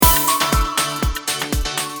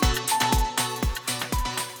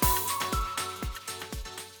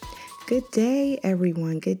Good day,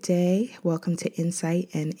 everyone. Good day. Welcome to Insight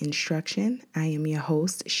and Instruction. I am your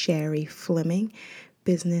host, Sherry Fleming,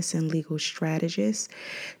 business and legal strategist.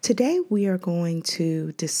 Today, we are going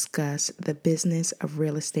to discuss the business of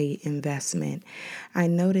real estate investment. I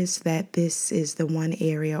noticed that this is the one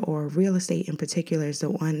area, or real estate in particular, is the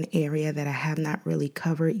one area that I have not really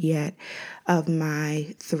covered yet of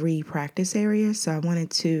my 3 practice areas. So I wanted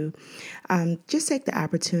to just take the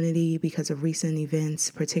opportunity because of recent events,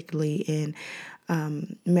 particularly in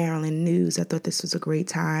Maryland news. I thought this was a great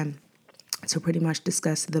time to pretty much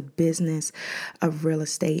discuss the business of real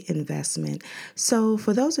estate investment. So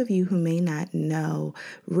for those of you who may not know,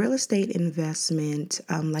 real estate investment,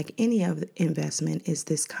 like any of the investment, is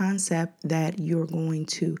this concept that you're going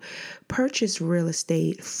to purchase real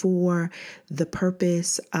estate for the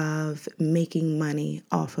purpose of making money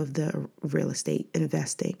off of the real estate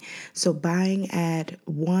investing. So buying at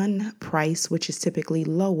one price, which is typically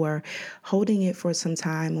lower, holding it for some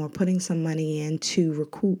time or putting some money in to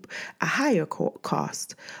recoup a higher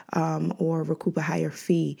cost or recoup a higher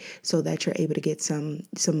fee so that you're able to get some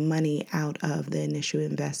money out of the initial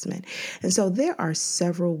investment. And so there are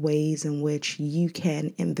several ways in which you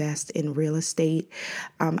can invest in real estate.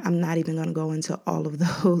 I'm not even going to go into all of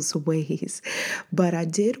those ways, but I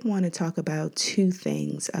did want to talk about 2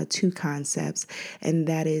 things, 2 concepts, and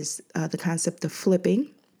that is the concept of flipping.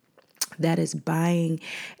 That is buying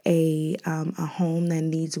a home that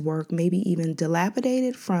needs work, maybe even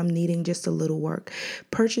dilapidated from needing just a little work.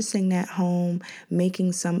 Purchasing that home,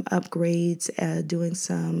 making some upgrades, doing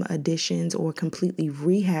some additions, or completely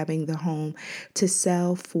rehabbing the home to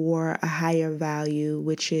sell for a higher value,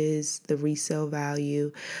 which is the resale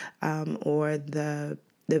value or the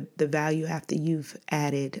value after you've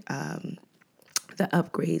added the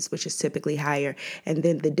upgrades, which is typically higher, and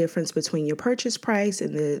then the difference between your purchase price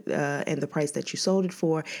and the price that you sold it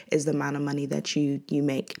for is the amount of money that you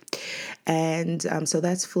make. And so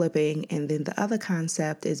that's flipping. And then the other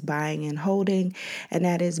concept is buying and holding, and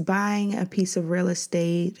that is buying a piece of real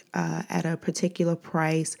estate at a particular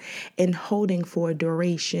price and holding for a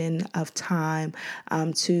duration of time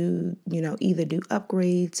to either do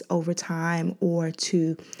upgrades over time or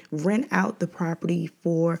to rent out the property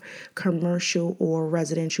for commercial or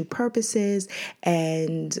residential purposes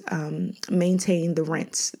and maintain the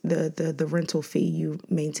rents, the rental fee. You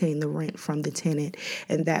maintain the rent from the tenant,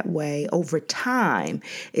 and that way over time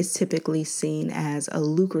is typically seen as a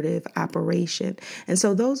lucrative operation. And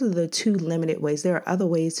so those are the 2 limited ways. There are other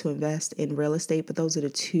ways to invest in real estate, but those are the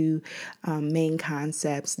 2 main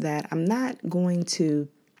concepts that I'm not going to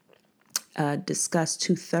discuss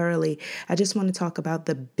too thoroughly. I just want to talk about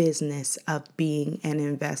the business of being an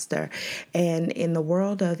investor. And in the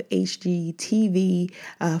world of HGTV,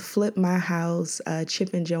 Flip My House,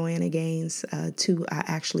 Chip and Joanna Gaines, 2 I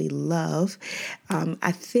actually love.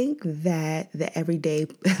 I think that the everyday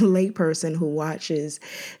layperson who watches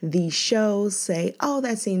these shows say, oh,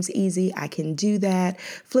 that seems easy. I can do that.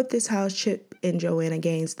 Flip This House, Chip and Joanna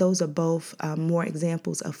Gaines, those are both more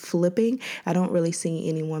examples of flipping. I don't really see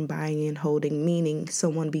anyone buying and holding, meaning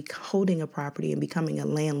someone holding a property and becoming a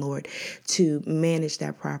landlord to manage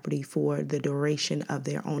that property for the duration of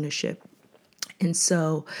their ownership. And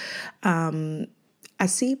so I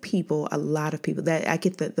see a lot of people that I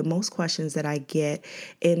get the most questions that I get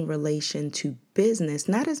in relation to business,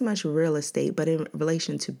 not as much real estate, but in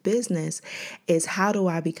relation to business, is how do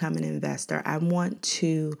I become an investor? I want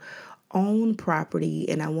to own property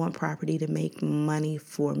and I want property to make money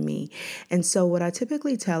for me. And so what I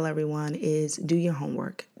typically tell everyone is do your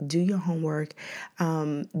homework. Do your homework.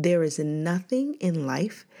 There is nothing in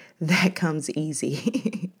life that comes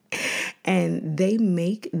easy. And they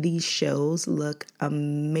make these shows look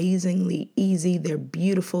amazingly easy. They're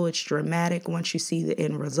beautiful. It's dramatic once you see the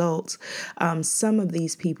end results. Some of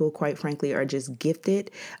these people, quite frankly, are just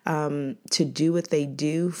gifted to do what they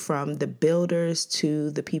do, from the builders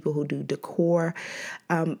to the people who do decor.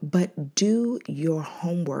 But do your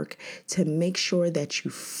homework to make sure that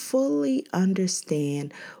you fully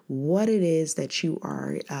understand what it is that you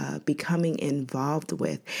are becoming involved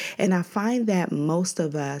with. And I find that most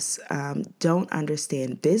of us don't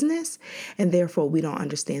understand business, and therefore we don't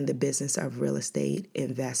understand the business of real estate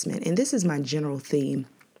investment. And this is my general theme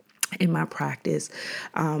in my practice.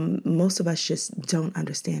 Most of us just don't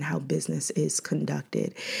understand how business is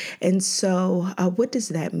conducted. And so what does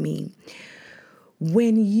that mean?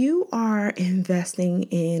 When you are investing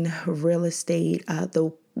in real estate,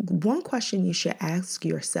 the one question you should ask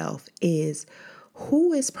yourself is,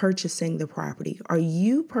 who is purchasing the property? Are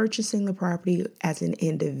you purchasing the property as an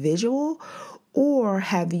individual, Or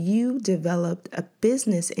have you developed a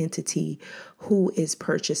business entity who is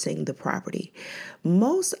purchasing the property?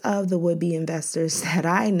 Most of the would-be investors that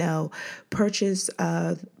I know purchase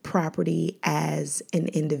property as an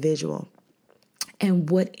individual.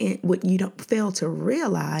 And what you don't fail to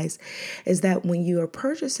realize is that when you are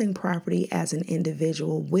purchasing property as an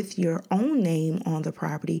individual with your own name on the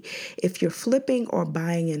property, if you're flipping or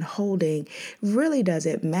buying and holding, really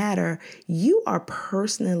doesn't matter. You are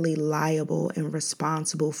personally liable and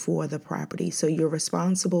responsible for the property. So you're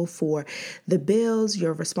responsible for the bills,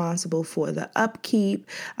 you're responsible for the upkeep.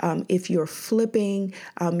 If you're flipping,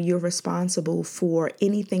 you're responsible for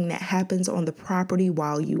anything that happens on the property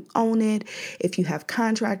while you own it. If you have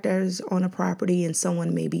contractors on a property and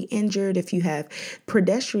someone may be injured, if you have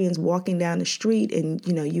pedestrians walking down the street and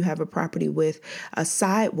you have a property with a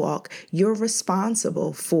sidewalk, you're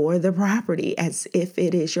responsible for the property as if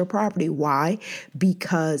it is your property. Why?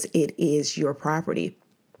 Because it is your property.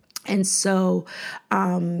 And so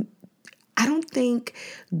I don't think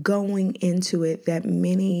going into it that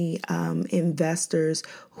many investors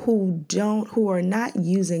who are not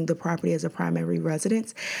using the property as a primary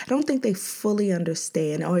residence, I don't think they fully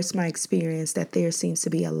understand, or it's my experience that there seems to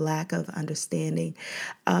be a lack of understanding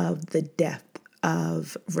of the depth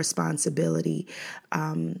of responsibility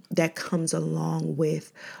that comes along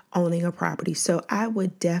with owning a property. So I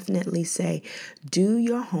would definitely say do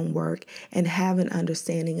your homework and have an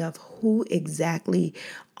understanding of who exactly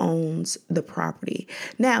owns the property.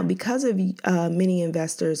 Now, because of many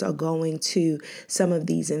investors are going to some of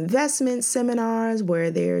these investment seminars where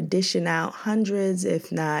they're dishing out hundreds,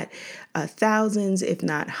 if not thousands, if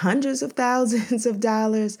not hundreds of thousands of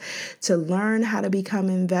dollars to learn how to become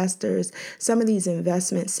investors. Some of these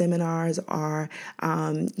investment seminars are,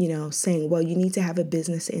 saying, well, you need to have a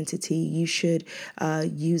business entity. You should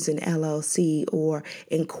use an LLC or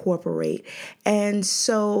incorporate. And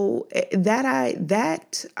so that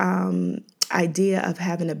idea of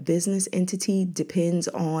having a business entity depends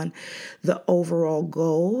on the overall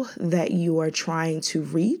goal that you are trying to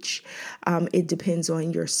reach. It depends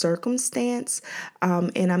on your circumstance.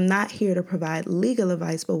 And I'm not here to provide legal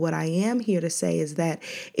advice, but what I am here to say is that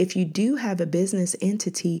if you do have a business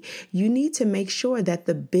entity, you need to make sure that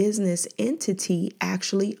the business entity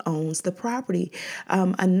actually owns the property.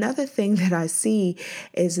 Another thing that I see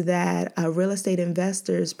is that real estate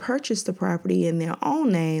investors purchase the property in their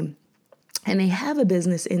own name, and they have a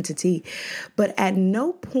business entity, but at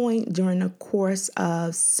no point during the course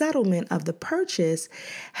of settlement of the purchase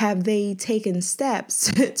have they taken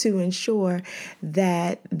steps to ensure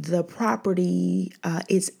that the property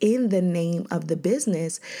is in the name of the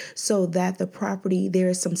business, so that the property, there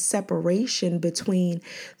is some separation between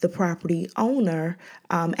the property owner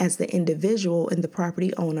as the individual and the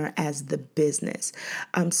property owner as the business.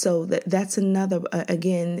 So that's another,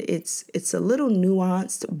 again, it's a little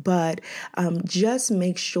nuanced, but just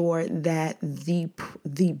make sure that the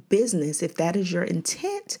business, if that is your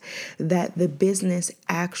intent, that the business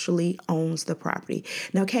actually owns the property.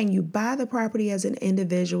 Now, can you buy the property as an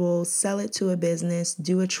individual, sell it to a business,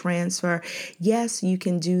 do a transfer? Yes, you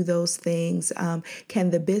can do those things. Can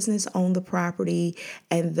the business own the property?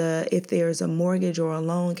 And if there's a mortgage or a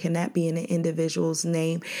loan, can that be in an individual's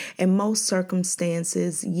name? In most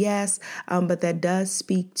circumstances, yes, but that does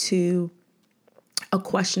speak to a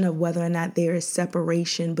question of whether or not there is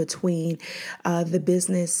separation between the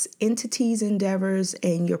business entity's endeavors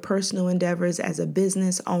and your personal endeavors as a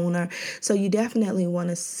business owner. So you definitely want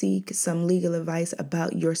to seek some legal advice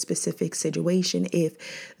about your specific situation if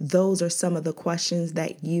those are some of the questions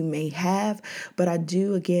that you may have. But I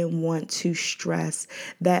do again want to stress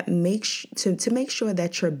that to make sure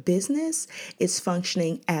that your business is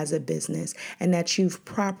functioning as a business and that you've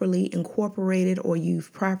properly incorporated or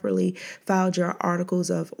you've properly filed your articles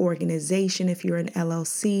of organization. If you're an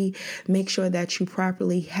LLC, make sure that you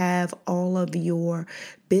properly have all of your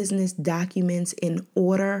business documents in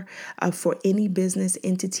order for any business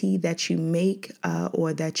entity that you make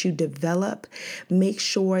or that you develop. Make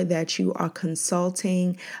sure that you are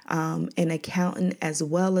consulting an accountant as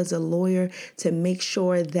well as a lawyer to make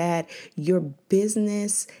sure that your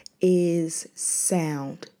business is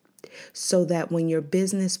sound, so that when your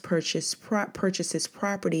business purchases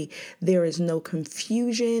property, there is no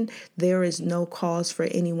confusion, there is no cause for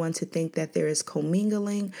anyone to think that there is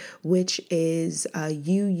commingling, which is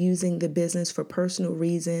you using the business for personal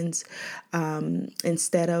reasons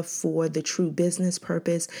instead of for the true business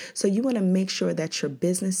purpose. So you want to make sure that your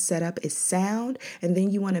business setup is sound, and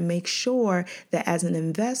then you want to make sure that as an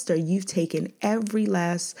investor, you've taken every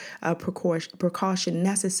last precaution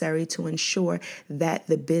necessary to ensure that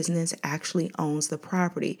the business business actually owns the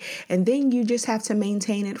property. And then you just have to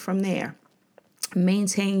maintain it from there.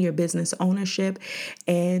 Maintain your business ownership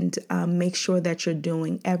and make sure that you're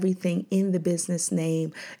doing everything in the business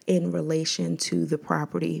name in relation to the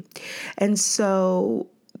property. And so,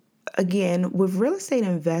 again, with real estate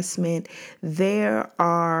investment, there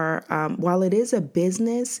are, while it is a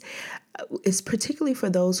business, it's particularly for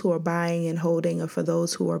those who are buying and holding or for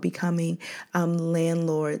those who are becoming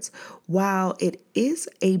landlords. While it is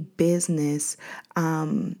a business,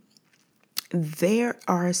 there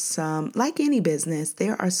are some, like any business,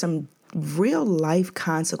 there are some real life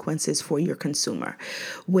consequences for your consumer,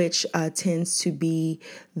 which tends to be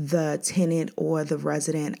the tenant or the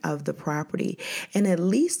resident of the property. And at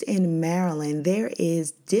least in Maryland, there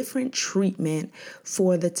is different treatment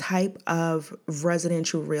for the type of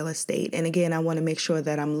residential real estate. And again, I want to make sure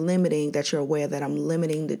that you're aware that I'm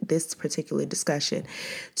limiting this particular discussion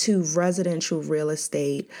to residential real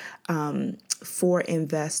estate for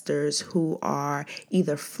investors who are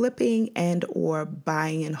either flipping and or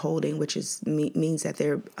buying and holding, which means that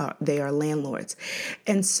they are landlords.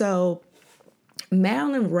 And so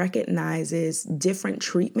Maryland recognizes different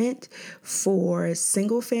treatment for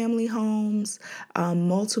single family homes,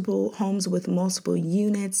 multiple homes with multiple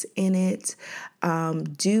units in it,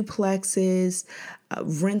 duplexes,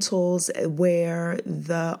 rentals where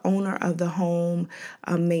the owner of the home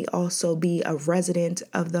may also be a resident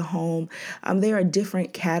of the home. There are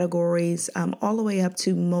different categories all the way up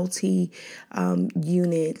to multi-unit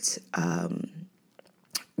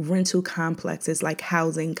rental complexes, like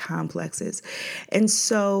housing complexes. And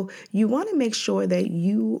so you want to make sure that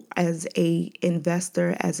you as a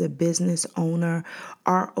investor, as a business owner,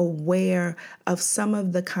 are aware of some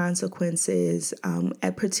of the consequences,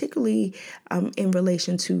 and particularly in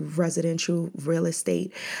relation to residential real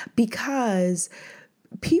estate, because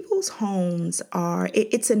people's homes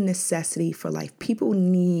it's a necessity for life. People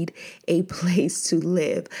need a place to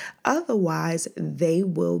live. Otherwise, they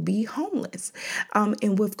will be homeless.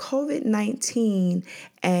 And with COVID-19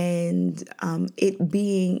 and it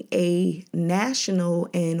being a national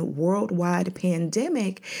and worldwide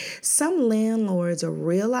pandemic, some landlords are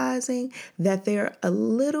realizing that they're a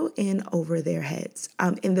little in over their heads.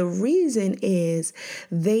 And the reason is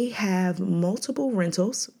they have multiple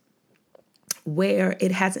rentals where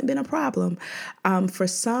it hasn't been a problem. For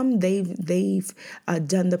some, they've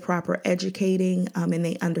done the proper educating and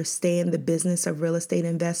they understand the business of real estate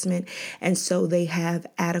investment. And so they have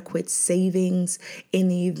adequate savings in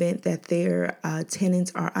the event that their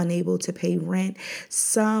tenants are unable to pay rent.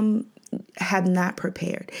 Some have not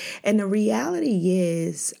prepared. And the reality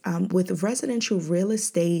is with residential real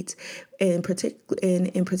estate, in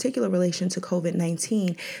particular relation to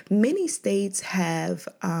COVID-19, many states have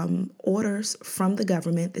orders from the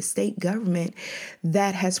government, the state government,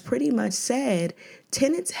 that has pretty much said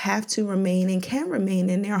tenants have to remain and can remain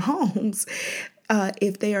in their homes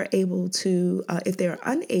if they are unable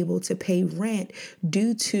to pay rent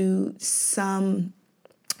due to some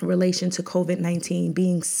relation to COVID-19,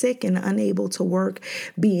 being sick and unable to work,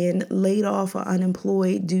 being laid off or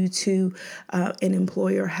unemployed due to an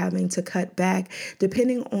employer having to cut back.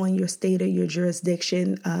 Depending on your state or your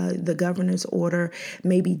jurisdiction, the governor's order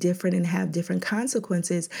may be different and have different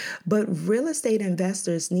consequences. But real estate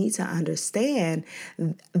investors need to understand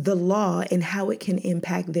the law and how it can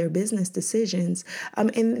impact their business decisions.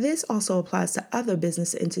 And this also applies to other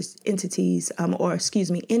business industries,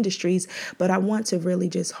 but I want to really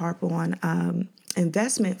just harp on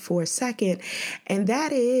investment for a second. And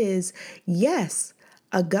that is, yes,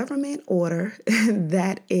 a government order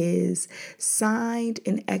that is signed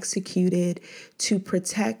and executed to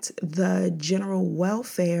protect the general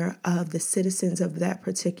welfare of the citizens of that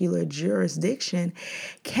particular jurisdiction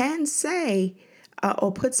can say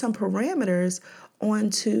or put some parameters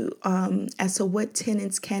onto as to what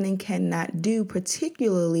tenants can and cannot do,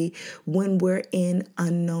 particularly when we're in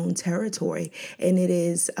unknown territory. And it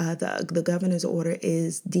is the governor's order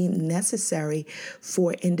is deemed necessary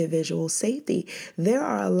for individual safety. There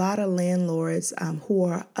are a lot of landlords who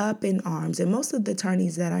are up in arms, and most of the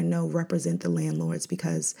attorneys that I know represent the landlords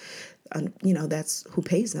because that's who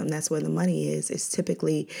pays them. That's where the money is. It's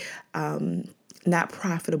typically not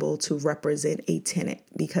profitable to represent a tenant,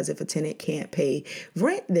 because if a tenant can't pay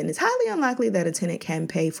rent, then it's highly unlikely that a tenant can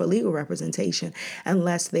pay for legal representation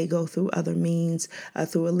unless they go through other means,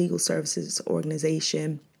 through a legal services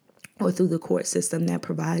organization or through the court system that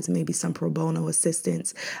provides maybe some pro bono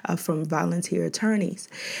assistance from volunteer attorneys.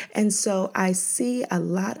 And so I see a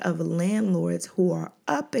lot of landlords who are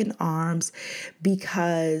up in arms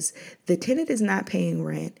because the tenant is not paying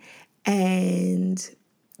rent and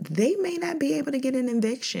they may not be able to get an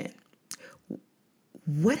eviction.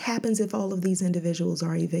 What happens if all of these individuals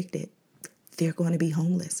are evicted? They're going to be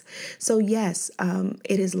homeless. So yes,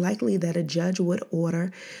 it is likely that a judge would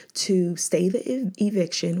order to stay the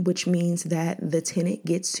eviction, which means that the tenant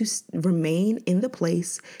gets to remain in the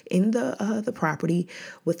place, in the property,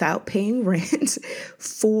 without paying rent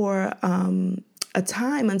for a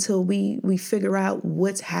time until we figure out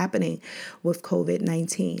what's happening with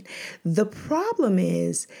COVID-19. The problem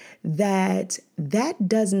is that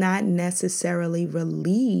does not necessarily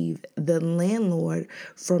relieve the landlord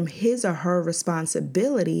from his or her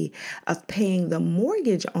responsibility of paying the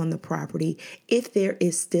mortgage on the property if there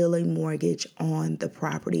is still a mortgage on the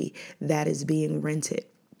property that is being rented.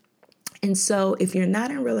 And so if you're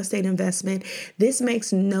not in real estate investment, this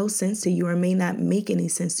makes no sense to you or may not make any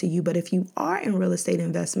sense to you. But if you are in real estate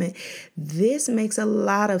investment, this makes a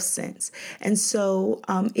lot of sense. And so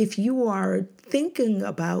if you are thinking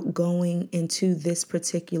about going into this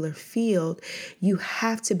particular field, you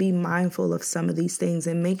have to be mindful of some of these things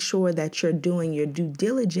and make sure that you're doing your due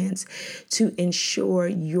diligence to ensure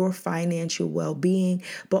your financial well-being,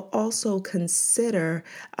 but also consider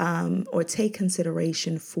or take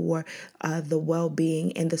consideration for the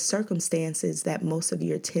well-being and the circumstances that most of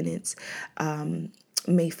your tenants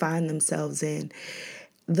may find themselves in.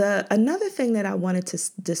 Another thing that I wanted to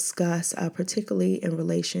discuss, particularly in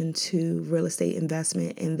relation to real estate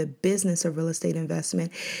investment and the business of real estate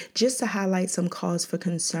investment, just to highlight some cause for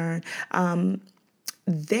concern.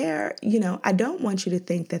 I don't want you to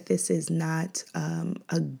think that this is not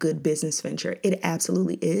a good business venture. It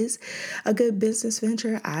absolutely is a good business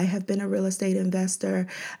venture. I have been a real estate investor.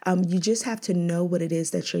 You just have to know what it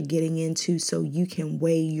is that you're getting into so you can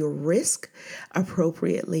weigh your risk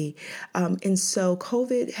appropriately. And so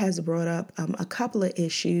COVID has brought up a couple of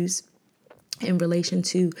issues in relation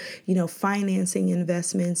to, financing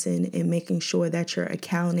investments and making sure that your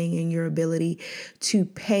accounting and your ability to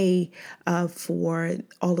pay for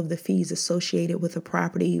all of the fees associated with a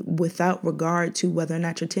property without regard to whether or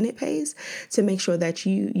not your tenant pays, to make sure that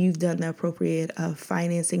you've done the appropriate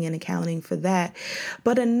financing and accounting for that.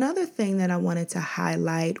 But another thing that I wanted to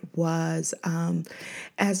highlight was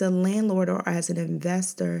as a landlord or as an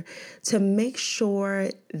investor, to make sure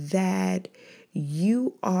that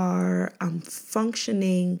you are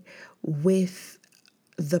functioning with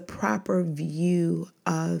the proper view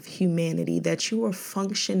of humanity, that you are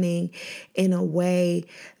functioning in a way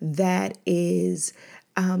that is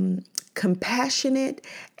compassionate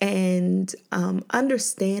and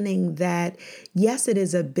understanding that, yes, it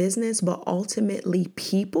is a business, but ultimately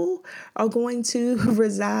people are going to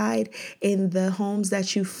reside in the homes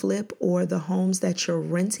that you flip or the homes that you're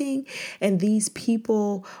renting. And these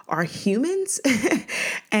people are humans.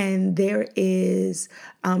 And there is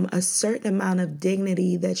a certain amount of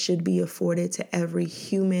dignity that should be afforded to every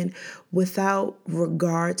human without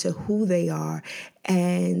regard to who they are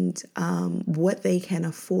and what they can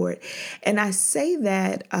afford. And I say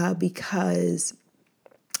that because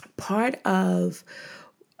part of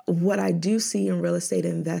what I do see in real estate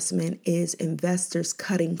investment is investors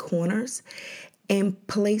cutting corners in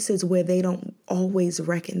places where they don't always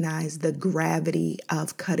recognize the gravity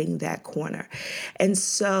of cutting that corner. And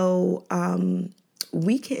so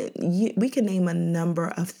we can name a number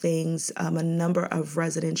of things, a number of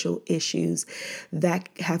residential issues that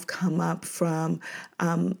have come up, from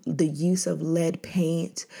the use of lead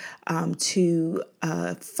paint to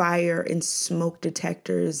fire and smoke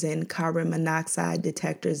detectors and carbon monoxide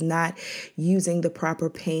detectors, not using the proper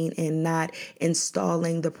paint and not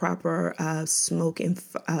installing the proper smoke,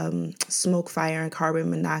 fire, and carbon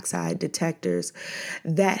monoxide detectors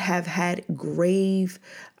that have had grave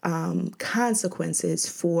consequences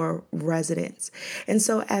for residents. And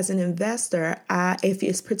so as an investor, if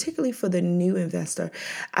it's particularly for the new investor,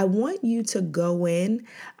 I want you to go in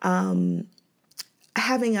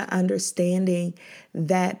having an understanding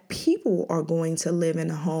that people are going to live in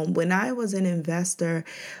a home. When I was an investor,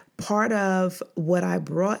 part of what I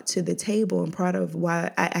brought to the table and part of why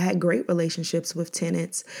I had great relationships with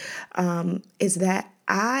tenants is that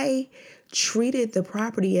I treated the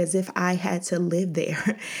property as if I had to live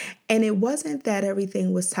there. And it wasn't that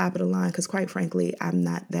everything was top of the line, because quite frankly, I'm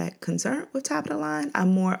not that concerned with top of the line.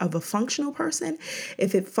 I'm more of a functional person.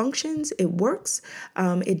 If it functions, it works.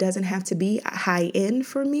 It doesn't have to be high end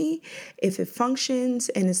for me. If it functions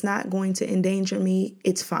and it's not going to endanger me,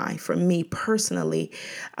 it's fine for me personally.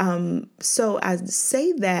 So I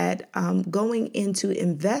say that going into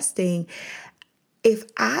investing, if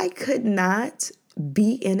I could not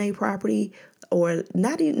be in a property or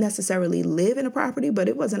not even necessarily live in a property, but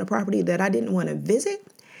it wasn't a property that I didn't want to visit,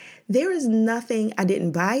 there is nothing, I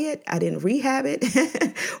didn't buy it, I didn't rehab it,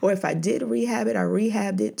 or if I did rehab it, I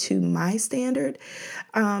rehabbed it to my standard.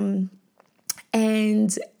 And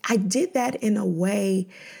I did that in a way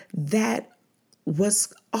that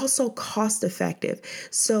was also cost effective.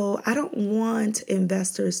 So I don't want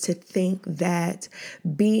investors to think that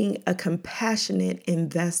being a compassionate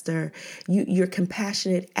investor, you're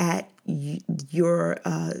compassionate at your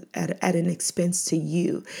at an expense to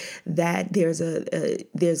you, that there's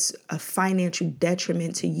a financial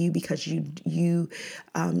detriment to you because you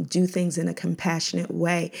do things in a compassionate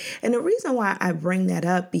way. And the reason why I bring that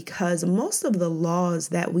up, because most of the laws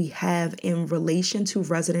that we have in relation to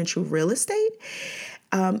residential real estate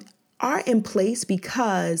are in place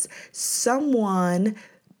because someone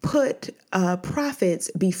put profits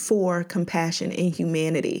before compassion and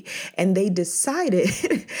humanity. And they decided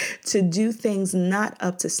to do things not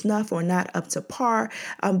up to snuff or not up to par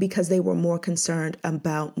because they were more concerned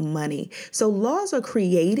about money. So laws are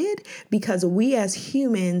created because we as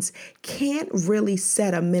humans can't really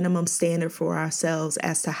set a minimum standard for ourselves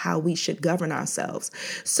as to how we should govern ourselves.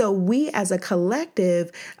 So we as a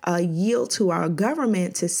collective yield to our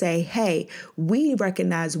government to say, hey, we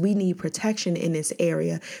recognize we need protection in this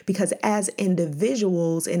area, because as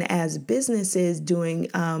individuals and as businesses doing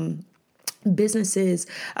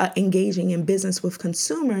engaging in business with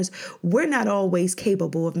consumers, we're not always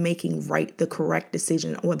capable of making the correct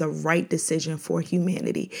decision or the right decision for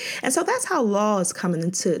humanity. And so that's how laws come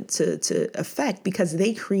into effect, because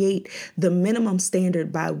they create the minimum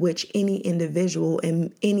standard by which any individual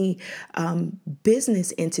and any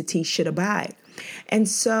business entity should abide. And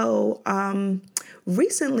so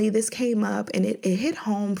recently this came up and it hit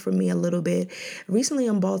home for me a little bit. Recently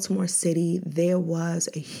in Baltimore City, there was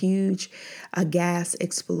a huge gas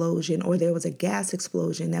explosion, or there was a gas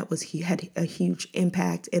explosion that had a huge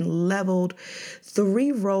impact and leveled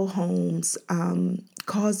 3 row homes,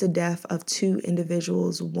 caused the death of 2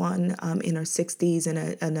 individuals, one in her 60s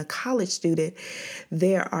and a college student.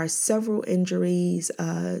 There are several injuries.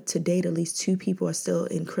 To date, at least 2 people are still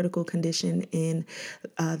in critical condition in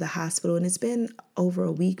the hospital. And it's been over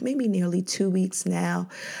a week, maybe nearly 2 weeks now,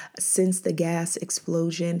 since the gas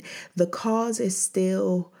explosion. The cause is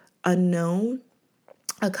still unknown.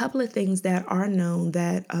 A couple of things that are known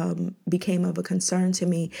that became of a concern to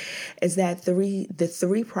me is that the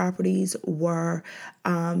 3 properties were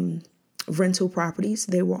rental properties.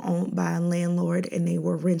 They were owned by a landlord and they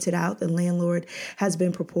were rented out. The landlord has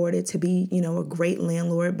been purported to be, a great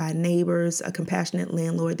landlord by neighbors, a compassionate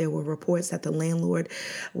landlord. There were reports that the landlord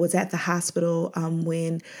was at the hospital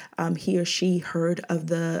when he or she heard of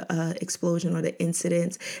the explosion or the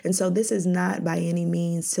incident. And so this is not by any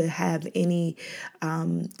means to have any,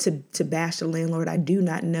 to bash the landlord. I do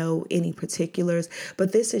not know any particulars,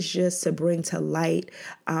 but this is just to bring to light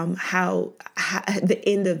how the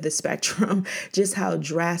end of the spectrum, just how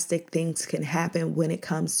drastic things can happen when it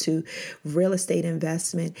comes to real estate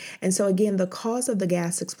investment. And so again, the cause of the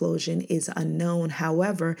gas explosion is unknown.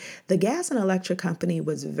 However, the gas and electric company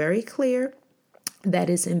was very clear that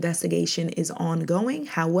its investigation is ongoing.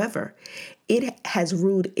 However, it has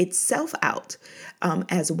ruled itself out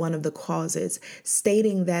as one of the causes,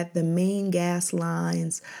 stating that the main gas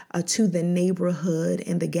lines to the neighborhood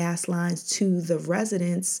and the gas lines to the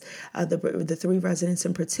residents, the 3 residents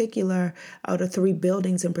in particular, or the 3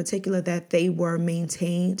 buildings in particular, that they were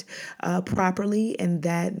maintained properly and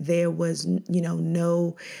that there was,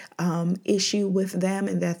 no issue with them,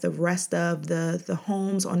 and that the rest of the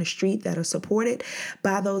homes on the street that are supported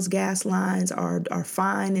by those gas lines are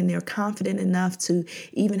fine, and they're confident enough to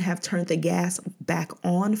even have turned the gas back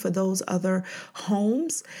on for those other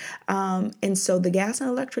homes. And so the gas and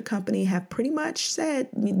electric company have pretty much said,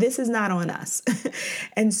 this is not on us.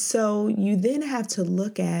 And so you then have to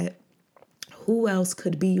look at who else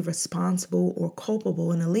could be responsible or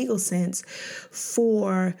culpable in a legal sense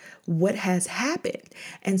for what has happened.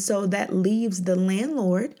 And so that leaves the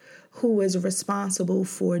landlord, who is responsible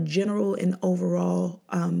for general and overall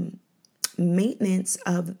maintenance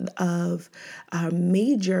of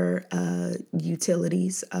major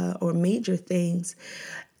utilities or major things,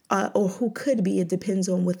 or who could be, it depends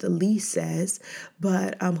on what the lease says,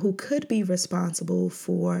 but who could be responsible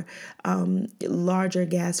for larger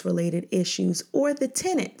gas-related issues, or the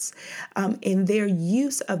tenants in their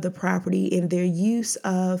use of the property, in their use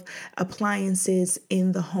of appliances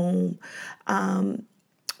in the home.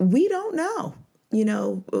 We don't know,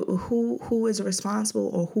 who is responsible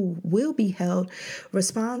or who will be held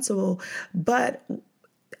responsible. But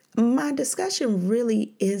my discussion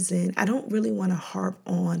really isn't, I don't really want to harp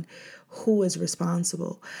on who is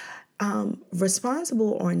responsible.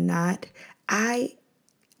 Responsible or not, I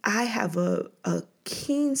I have a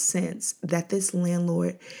keen sense that this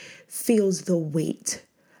landlord feels the weight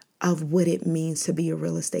of what it means to be a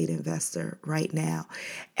real estate investor right now.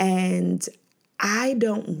 And I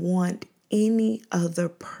don't want any other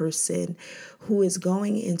person who is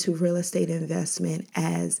going into real estate investment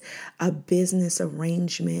as a business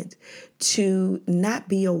arrangement to not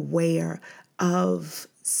be aware of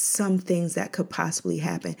some things that could possibly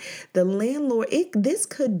happen. The landlord, this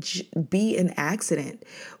could be an accident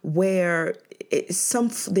where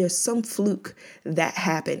there's some fluke that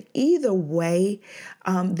happened. Either way,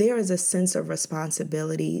 there is a sense of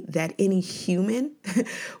responsibility that any human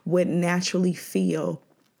would naturally feel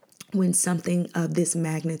when something of this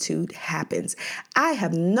magnitude happens. I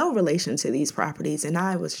have no relation to these properties, and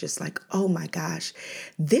I was just like, oh my gosh,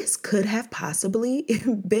 this could have possibly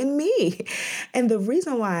been me. And the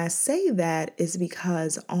reason why I say that is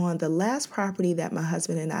because on the last property that my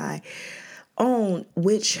husband and I own,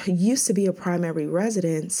 which used to be a primary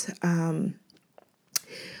residence,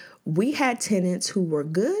 we had tenants who were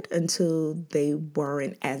good until they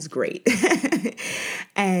weren't as great.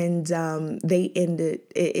 And they ended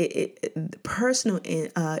personal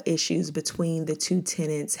issues between the two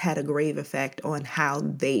tenants had a grave effect on how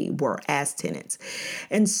they were as tenants.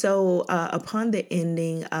 And so upon the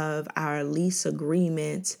ending of our lease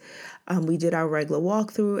agreement, we did our regular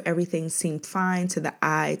walkthrough. Everything seemed fine to the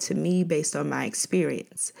eye to me based on my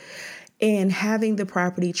experience. And having the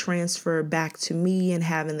property transfer back to me and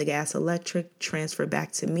having the gas electric transfer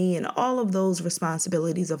back to me and all of those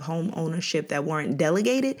responsibilities of home ownership that weren't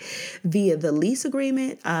delegated via the lease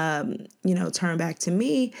agreement, turned back to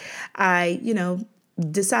me, I,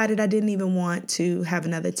 decided I didn't even want to have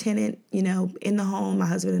another tenant, in the home. My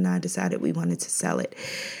husband and I decided we wanted to sell it.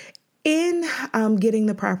 In getting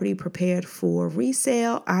the property prepared for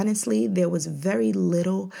resale, honestly, there was very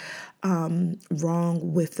little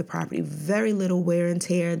wrong with the property, very little wear and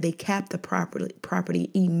tear. They kept the property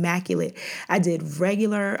immaculate. I did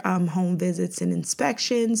regular home visits and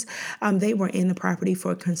inspections. They were in the property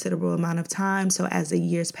for a considerable amount of time. So as the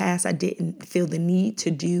years passed, I didn't feel the need to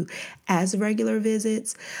do as regular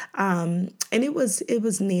visits. And it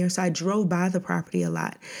was near, so I drove by the property a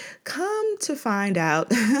lot. Come to find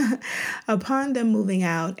out, upon them moving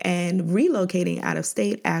out and relocating out of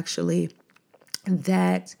state, actually,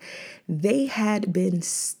 that they had been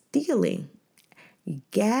stealing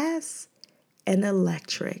gas and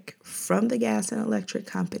electric from the gas and electric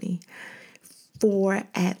company for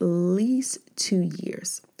at least 2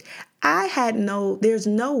 years. There's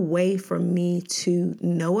no way for me to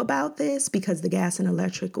know about this because the gas and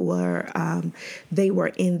electric they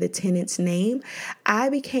were in the tenant's name. I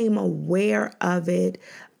became aware of it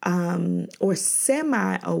or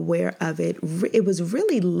semi-aware of it. It was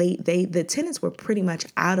really late. The tenants were pretty much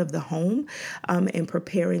out of the home and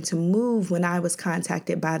preparing to move when I was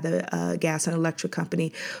contacted by the gas and electric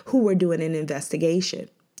company who were doing an investigation.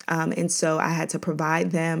 And so I had to provide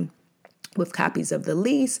them with copies of the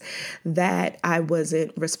lease, that I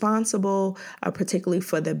wasn't responsible, particularly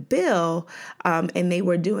for the bill, and they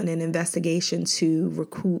were doing an investigation to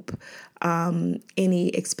recoup any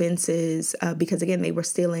expenses because, again, they were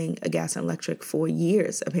stealing a gas and electric for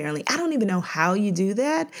years, apparently. I don't even know how you do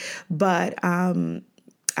that, but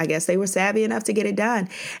I guess they were savvy enough to get it done.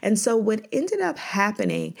 And so what ended up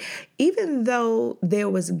happening, even though there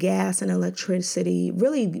was gas and electricity,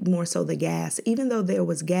 really more so the gas, even though there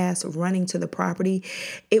was gas running to the property,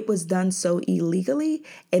 it was done so illegally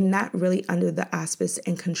and not really under the auspice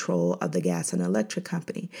and control of the gas and electric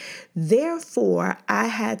company. Therefore, I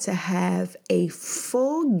had to have a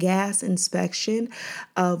full gas inspection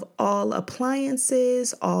of all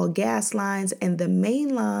appliances, all gas lines, and the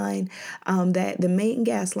main line, the main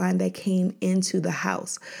gas line that came into the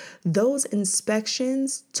house. Those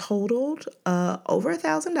inspections totaled over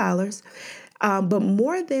 $1,000, but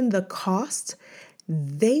more than the cost,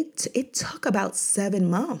 it took about 7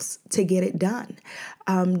 months to get it done,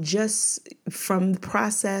 just from the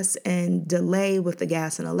process and delay with the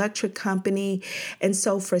gas and electric company. And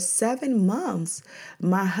so for 7 months,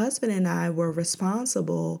 my husband and I were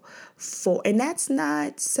responsible for, and that's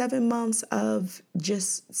not 7 months of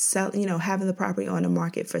just having the property on the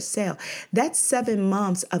market for sale. That's 7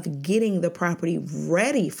 months of getting the property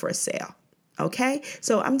ready for sale. Okay,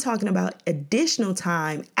 so I'm talking about additional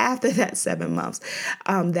time after that 7 months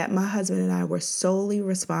that my husband and I were solely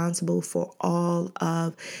responsible for all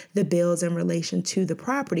of the bills in relation to the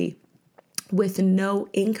property, with no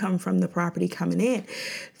income from the property coming in.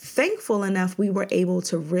 Thankful enough, we were able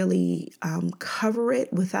to really cover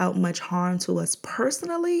it without much harm to us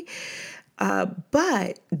personally.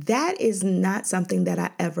 But that is not something that I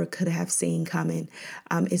ever could have seen coming.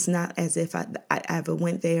 It's not as if I ever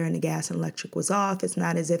went there and the gas and electric was off. It's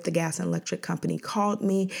not as if the gas and electric company called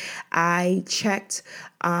me. I checked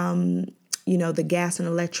the gas and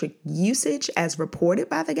electric usage as reported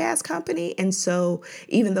by the gas company. And so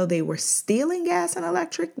even though they were stealing gas and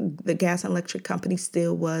electric, the gas and electric company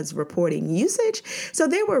still was reporting usage. So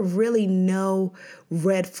there were really no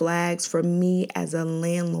red flags for me as a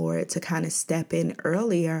landlord to kind of step in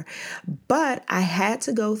earlier. But I had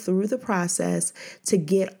to go through the process to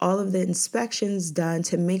get all of the inspections done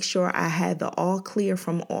to make sure I had the all clear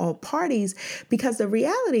from all parties, because the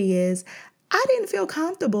reality is I didn't feel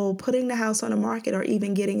comfortable putting the house on the market or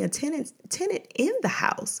even getting a tenant in the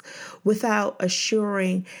house without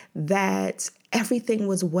assuring that everything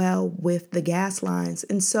was well with the gas lines.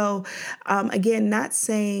 And so, again, not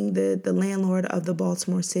saying that the landlord of the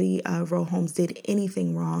Baltimore City row homes did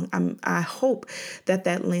anything wrong. I hope that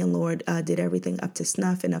landlord did everything up to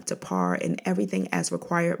snuff and up to par and everything as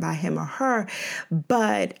required by him or her.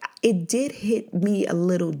 But it did hit me a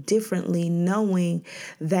little differently knowing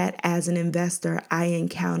that as an investor, I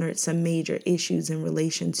encountered some major issues in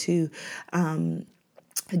relation to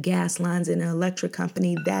gas lines in an electric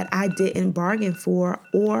company that I didn't bargain for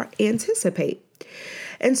or anticipate.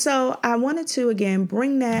 And so I wanted to, again,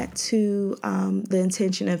 bring that to the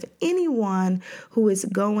intention of anyone who is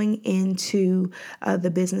going into the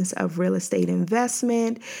business of real estate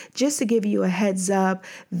investment, just to give you a heads up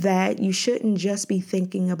that you shouldn't just be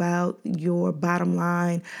thinking about your bottom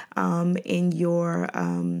line in your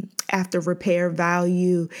after repair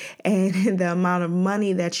value and the amount of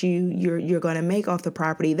money that you're going to make off the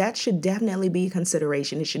property. That should definitely be a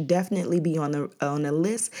consideration. It should definitely be on the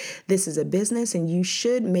list. This is a business and you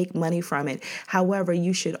should make money from it. However,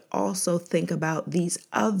 you should also think about these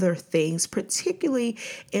other things, particularly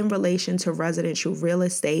in relation to residential real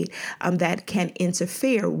estate, that can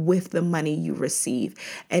interfere with the money you receive.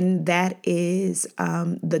 And that is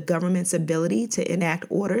the government's ability to enact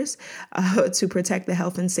orders to protect the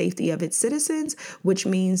health and safety of its citizens, which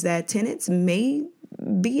means that tenants may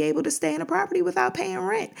be able to stay in a property without paying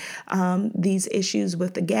rent. These issues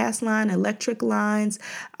with the gas line, electric lines,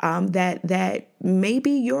 that may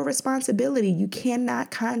be your responsibility. You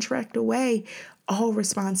cannot contract away all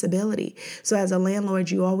responsibility. So as a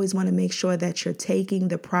landlord, you always want to make sure that you're taking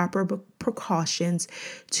the proper precautions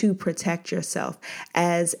to protect yourself.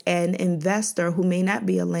 As an investor who may not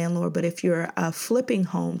be a landlord, but if you're flipping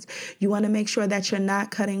homes, you want to make sure that you're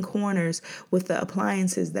not cutting corners with the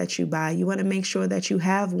appliances that you buy. You want to make sure that you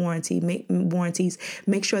have warranties,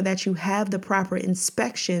 make sure that you have the proper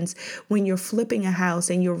inspections when you're flipping a house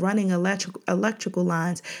and you're running electrical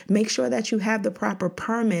lines. Make sure that you have the proper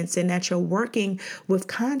permits and that you're working with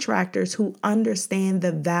contractors who understand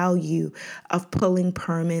the value of pulling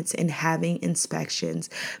permits and having inspections,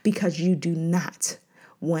 because you do not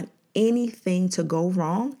want anything to go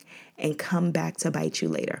wrong and come back to bite you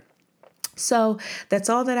later. So that's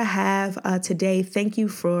all that I have today. Thank you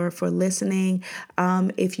for listening.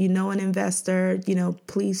 If you know an investor,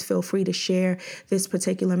 please feel free to share this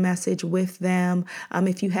particular message with them.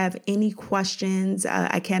 If you have any questions,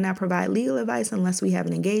 I cannot provide legal advice unless we have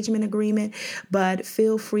an engagement agreement, but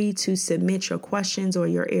feel free to submit your questions or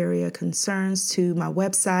your area concerns to my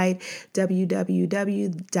website,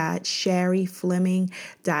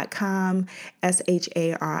 www.sharifleming.com,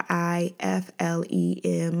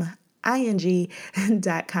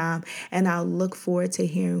 SHARIFLEMING.com, and I'll look forward to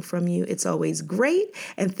hearing from you. It's always great,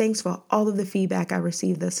 and thanks for all of the feedback I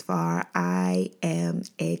received thus far. I am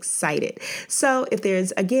excited. So if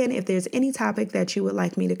there's any topic that you would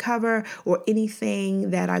like me to cover or anything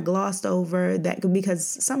that I glossed over, because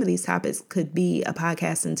some of these topics could be a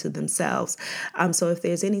podcast into themselves. So if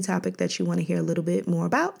there's any topic that you want to hear a little bit more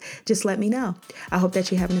about, just let me know. I hope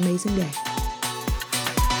that you have an amazing day.